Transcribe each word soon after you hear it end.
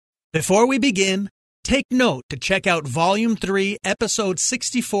Before we begin, take note to check out Volume 3, Episode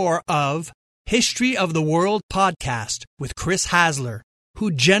 64 of History of the World podcast with Chris Hasler,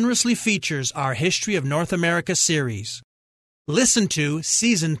 who generously features our History of North America series. Listen to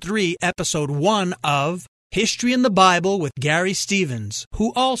Season 3, Episode 1 of History in the Bible with Gary Stevens,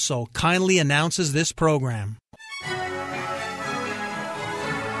 who also kindly announces this program.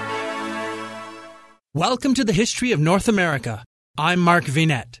 Welcome to the History of North America. I'm Mark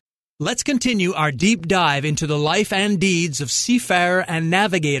Vinette. Let's continue our deep dive into the life and deeds of seafarer and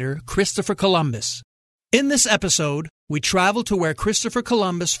navigator Christopher Columbus. In this episode, we travel to where Christopher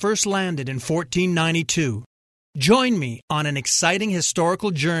Columbus first landed in 1492. Join me on an exciting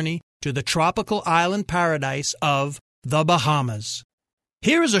historical journey to the tropical island paradise of the Bahamas.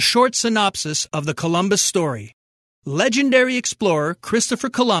 Here is a short synopsis of the Columbus story. Legendary explorer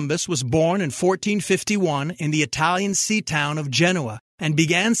Christopher Columbus was born in 1451 in the Italian sea town of Genoa and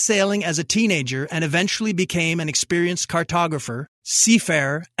began sailing as a teenager and eventually became an experienced cartographer,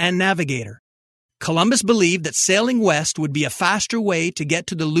 seafarer, and navigator. Columbus believed that sailing west would be a faster way to get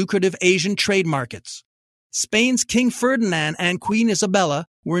to the lucrative Asian trade markets. Spain's King Ferdinand and Queen Isabella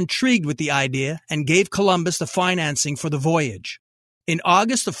were intrigued with the idea and gave Columbus the financing for the voyage. In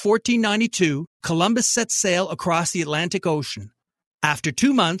August of 1492, Columbus set sail across the Atlantic Ocean. After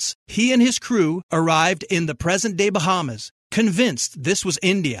 2 months, he and his crew arrived in the present-day Bahamas, convinced this was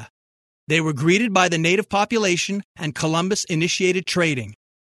India. They were greeted by the native population, and Columbus initiated trading.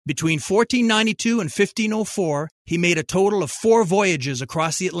 Between 1492 and 1504, he made a total of 4 voyages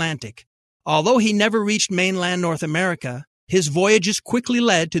across the Atlantic. Although he never reached mainland North America, his voyages quickly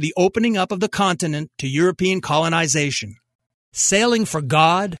led to the opening up of the continent to European colonization. Sailing for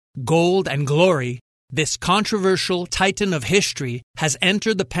God, gold, and glory, this controversial titan of history has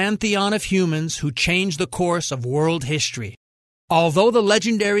entered the pantheon of humans who changed the course of world history. Although the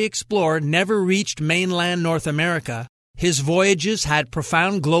legendary explorer never reached mainland North America, his voyages had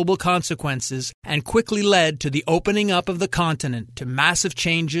profound global consequences and quickly led to the opening up of the continent to massive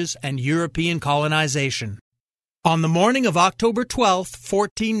changes and European colonization. On the morning of October 12,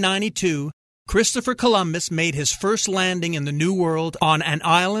 1492, Christopher Columbus made his first landing in the New World on an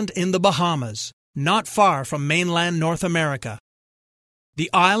island in the Bahamas, not far from mainland North America. The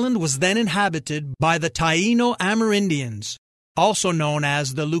island was then inhabited by the Taino Amerindians, also known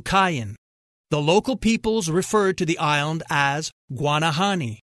as the Lucayan. The local peoples referred to the island as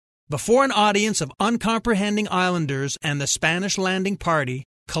Guanahani. Before an audience of uncomprehending islanders and the Spanish landing party,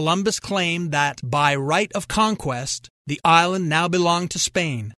 Columbus claimed that, by right of conquest, the island now belonged to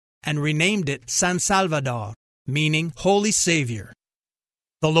Spain, and renamed it San Salvador, meaning Holy Savior.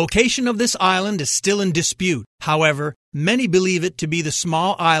 The location of this island is still in dispute. However, many believe it to be the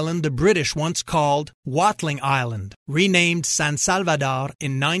small island the British once called Watling Island, renamed San Salvador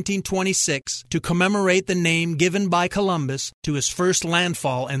in 1926 to commemorate the name given by Columbus to his first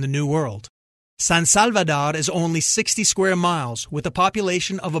landfall in the New World. San Salvador is only 60 square miles, with a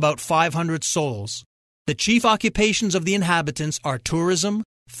population of about 500 souls. The chief occupations of the inhabitants are tourism,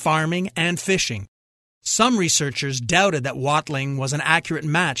 farming, and fishing. Some researchers doubted that Watling was an accurate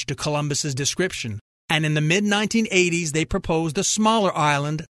match to Columbus's description, and in the mid-1980s they proposed a smaller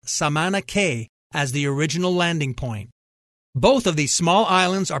island, Samana Cay, as the original landing point. Both of these small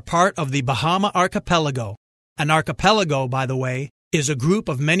islands are part of the Bahama Archipelago. An archipelago, by the way, is a group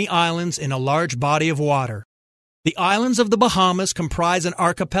of many islands in a large body of water. The islands of the Bahamas comprise an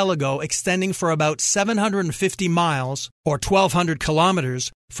archipelago extending for about 750 miles, or 1,200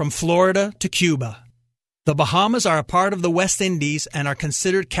 kilometers, from Florida to Cuba. The Bahamas are a part of the West Indies and are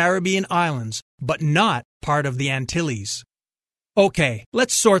considered Caribbean islands, but not part of the Antilles. Okay,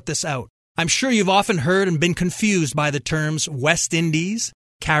 let's sort this out. I'm sure you've often heard and been confused by the terms West Indies,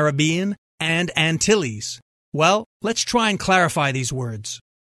 Caribbean, and Antilles. Well, let's try and clarify these words.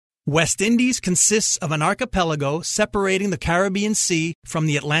 West Indies consists of an archipelago separating the Caribbean Sea from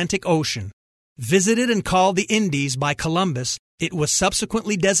the Atlantic Ocean. Visited and called the Indies by Columbus, it was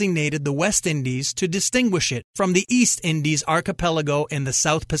subsequently designated the West Indies to distinguish it from the East Indies archipelago in the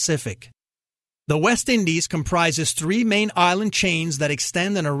South Pacific. The West Indies comprises 3 main island chains that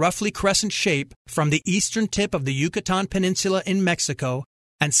extend in a roughly crescent shape from the eastern tip of the Yucatan Peninsula in Mexico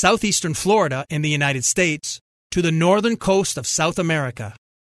and southeastern Florida in the United States to the northern coast of South America.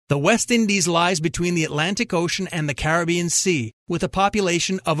 The West Indies lies between the Atlantic Ocean and the Caribbean Sea, with a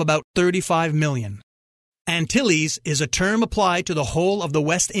population of about 35 million. Antilles is a term applied to the whole of the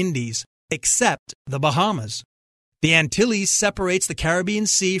West Indies, except the Bahamas. The Antilles separates the Caribbean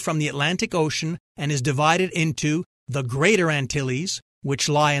Sea from the Atlantic Ocean and is divided into the Greater Antilles, which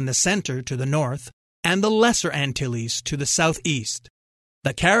lie in the center to the north, and the Lesser Antilles to the southeast.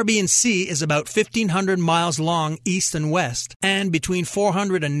 The Caribbean Sea is about 1,500 miles long east and west, and between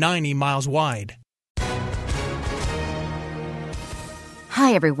 490 miles wide.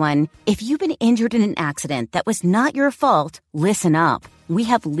 Hi, everyone. If you've been injured in an accident that was not your fault, listen up. We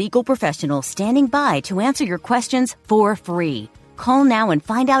have legal professionals standing by to answer your questions for free. Call now and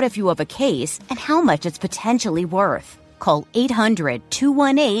find out if you have a case and how much it's potentially worth. Call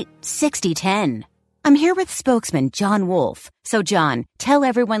 800-218-6010. I'm here with spokesman John Wolf. So, John, tell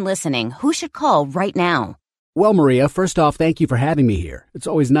everyone listening who should call right now. Well, Maria, first off, thank you for having me here. It's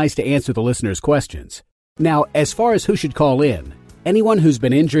always nice to answer the listeners' questions. Now, as far as who should call in, anyone who's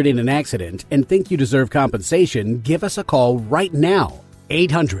been injured in an accident and think you deserve compensation, give us a call right now.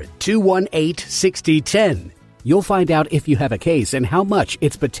 800-218-6010. You'll find out if you have a case and how much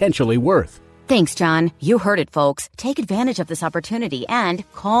it's potentially worth. Thanks, John. You heard it, folks. Take advantage of this opportunity and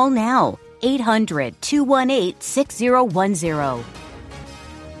call now. 800-218-6010.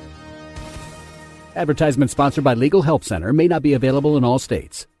 Advertisement sponsored by Legal Help Center. May not be available in all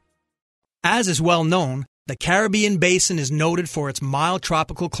states. As is well known, the Caribbean Basin is noted for its mild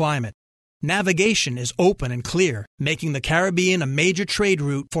tropical climate. Navigation is open and clear, making the Caribbean a major trade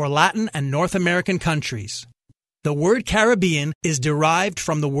route for Latin and North American countries. The word Caribbean is derived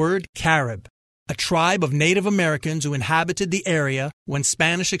from the word Carib, a tribe of Native Americans who inhabited the area when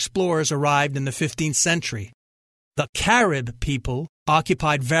Spanish explorers arrived in the 15th century. The Carib people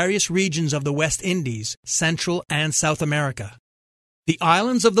occupied various regions of the West Indies, Central and South America. The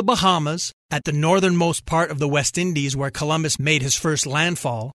islands of the Bahamas, at the northernmost part of the West Indies where Columbus made his first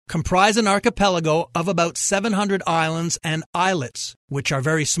landfall, comprise an archipelago of about 700 islands and islets, which are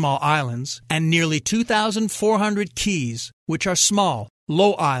very small islands, and nearly 2,400 keys, which are small,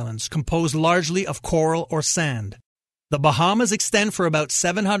 low islands composed largely of coral or sand. The Bahamas extend for about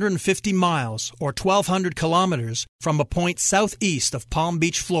 750 miles, or 1,200 kilometers, from a point southeast of Palm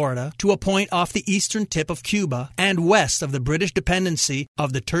Beach, Florida, to a point off the eastern tip of Cuba and west of the British dependency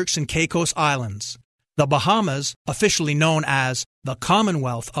of the Turks and Caicos Islands. The Bahamas, officially known as the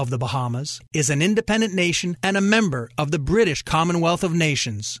Commonwealth of the Bahamas, is an independent nation and a member of the British Commonwealth of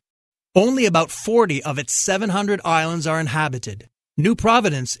Nations. Only about 40 of its 700 islands are inhabited. New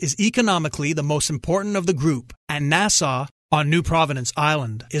Providence is economically the most important of the group, and Nassau, on New Providence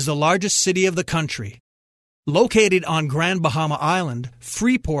Island, is the largest city of the country. Located on Grand Bahama Island,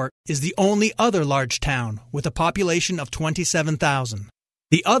 Freeport is the only other large town, with a population of 27,000.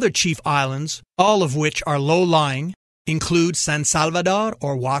 The other chief islands, all of which are low-lying, include San Salvador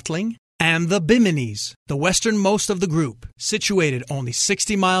or Watling, and the Biminis, the westernmost of the group, situated only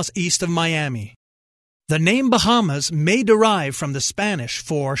 60 miles east of Miami. The name Bahamas may derive from the Spanish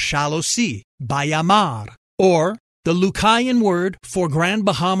for shallow sea, Bahia Mar, or the Lucayan word for Grand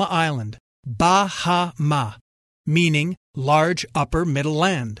Bahama Island, Bahama, meaning large upper middle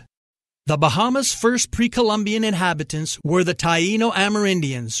land. The Bahamas' first pre-Columbian inhabitants were the Taino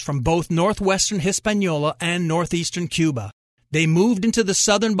Amerindians from both northwestern Hispaniola and northeastern Cuba. They moved into the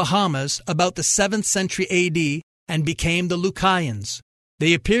southern Bahamas about the 7th century AD and became the Lucayans.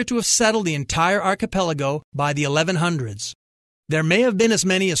 They appear to have settled the entire archipelago by the 1100s. There may have been as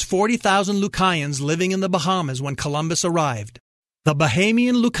many as 40,000 Lucayans living in the Bahamas when Columbus arrived. The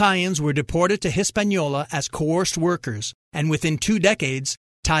Bahamian Lucayans were deported to Hispaniola as coerced workers, and within 2 decades,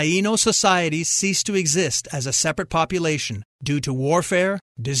 Taino societies ceased to exist as a separate population due to warfare,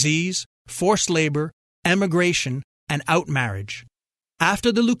 disease, forced labor, emigration, and outmarriage.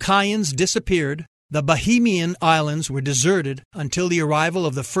 After the Lucayans disappeared, the Bahamian islands were deserted until the arrival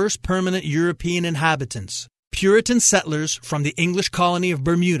of the first permanent European inhabitants, Puritan settlers from the English colony of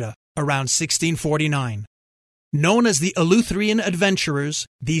Bermuda, around 1649. Known as the Eleutherian adventurers,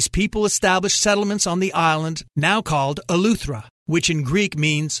 these people established settlements on the island now called Eleuthera, which in Greek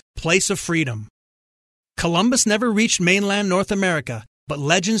means place of freedom. Columbus never reached mainland North America, but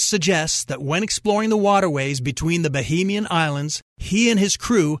legends suggest that when exploring the waterways between the Bahamian islands, he and his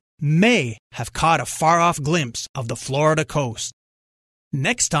crew may have caught a far-off glimpse of the Florida coast.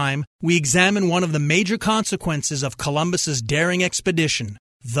 Next time, we examine one of the major consequences of Columbus's daring expedition,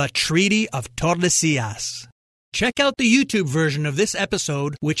 the Treaty of Tordesillas. Check out the YouTube version of this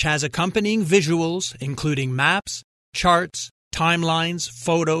episode, which has accompanying visuals, including maps, charts, timelines,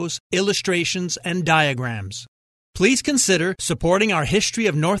 photos, illustrations, and diagrams. Please consider supporting our History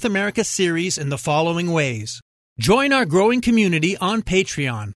of North America series in the following ways. Join our growing community on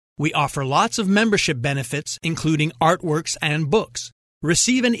Patreon. We offer lots of membership benefits, including artworks and books.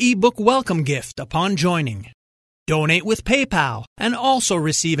 Receive an ebook welcome gift upon joining. Donate with PayPal and also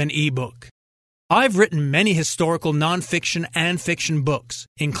receive an ebook. I've written many historical nonfiction and fiction books,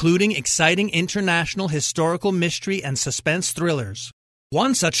 including exciting international historical mystery and suspense thrillers.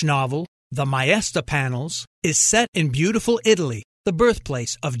 One such novel, The Maesta Panels, is set in beautiful Italy, the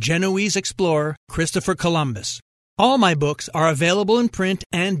birthplace of Genoese explorer Christopher Columbus. All my books are available in print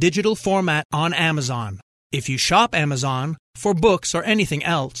and digital format on Amazon. If you shop Amazon for books or anything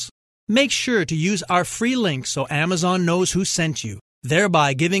else, make sure to use our free link so Amazon knows who sent you,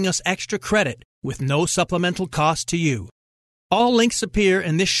 thereby giving us extra credit with no supplemental cost to you. All links appear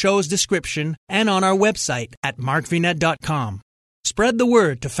in this show's description and on our website at markvinet.com. Spread the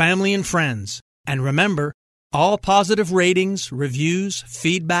word to family and friends. And remember, all positive ratings, reviews,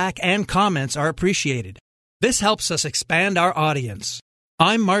 feedback, and comments are appreciated. This helps us expand our audience.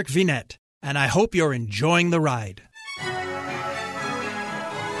 I'm Mark Vinet, and I hope you're enjoying the ride.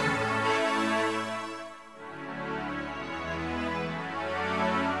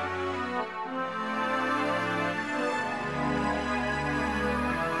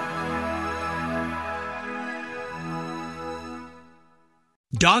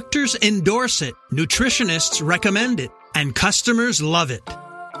 Doctors endorse it, nutritionists recommend it, and customers love it.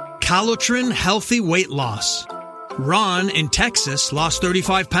 Calotren Healthy Weight Loss. Ron in Texas lost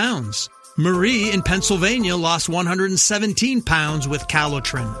 35 pounds. Marie in Pennsylvania lost 117 pounds with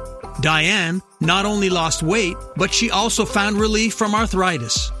Calotren. Diane not only lost weight, but she also found relief from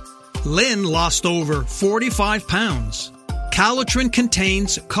arthritis. Lynn lost over 45 pounds. Calotren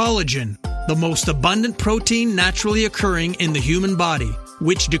contains collagen, the most abundant protein naturally occurring in the human body,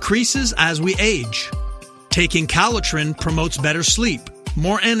 which decreases as we age. Taking Calotren promotes better sleep,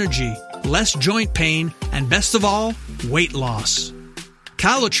 more energy, less joint pain, and best of all, weight loss.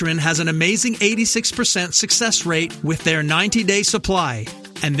 Calotren has an amazing 86% success rate with their 90-day supply.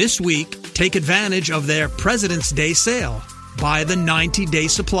 And this week, take advantage of their President's Day sale. Buy the 90-day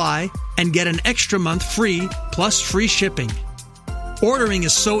supply and get an extra month free plus free shipping. Ordering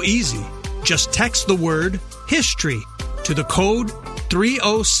is so easy. Just text the word HISTORY to the code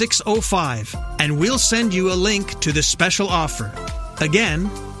 30605 and we'll send you a link to this special offer. Again,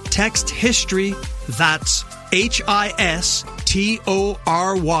 text HISTORY, that's HISTORY,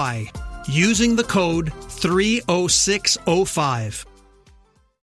 using the code 30605.